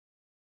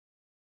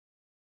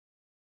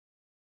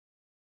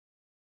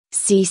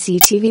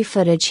CCTV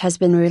footage has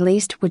been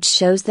released which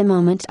shows the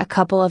moment a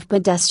couple of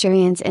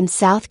pedestrians in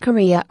South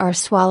Korea are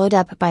swallowed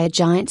up by a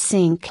giant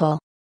sinkhole.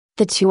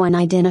 The two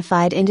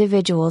unidentified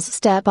individuals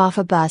step off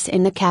a bus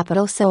in the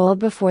capital Seoul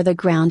before the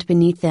ground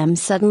beneath them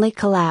suddenly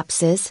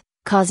collapses,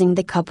 causing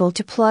the couple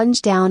to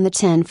plunge down the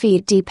 10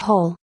 feet deep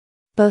hole.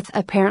 Both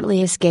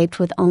apparently escaped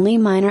with only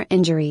minor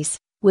injuries,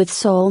 with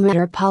Seoul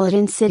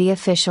Metropolitan City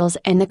officials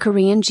and the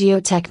Korean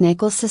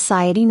Geotechnical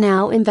Society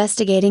now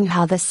investigating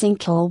how the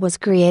sinkhole was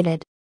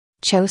created.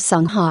 Cho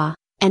Seong-ha,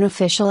 an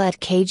official at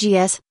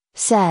KGS,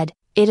 said,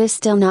 "It is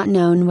still not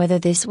known whether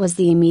this was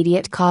the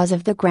immediate cause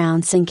of the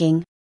ground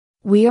sinking.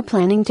 We are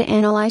planning to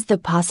analyze the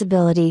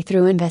possibility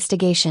through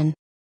investigation.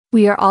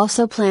 We are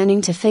also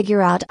planning to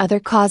figure out other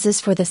causes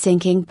for the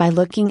sinking by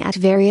looking at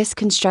various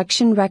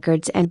construction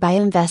records and by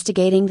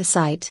investigating the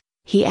site,"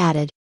 he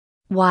added.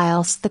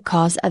 Whilst the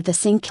cause of the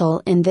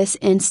sinkhole in this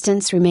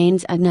instance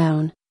remains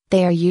unknown,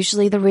 they are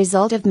usually the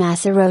result of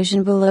mass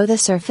erosion below the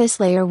surface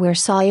layer where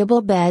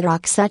soluble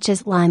bedrock such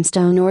as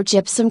limestone or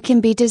gypsum can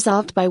be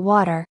dissolved by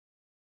water.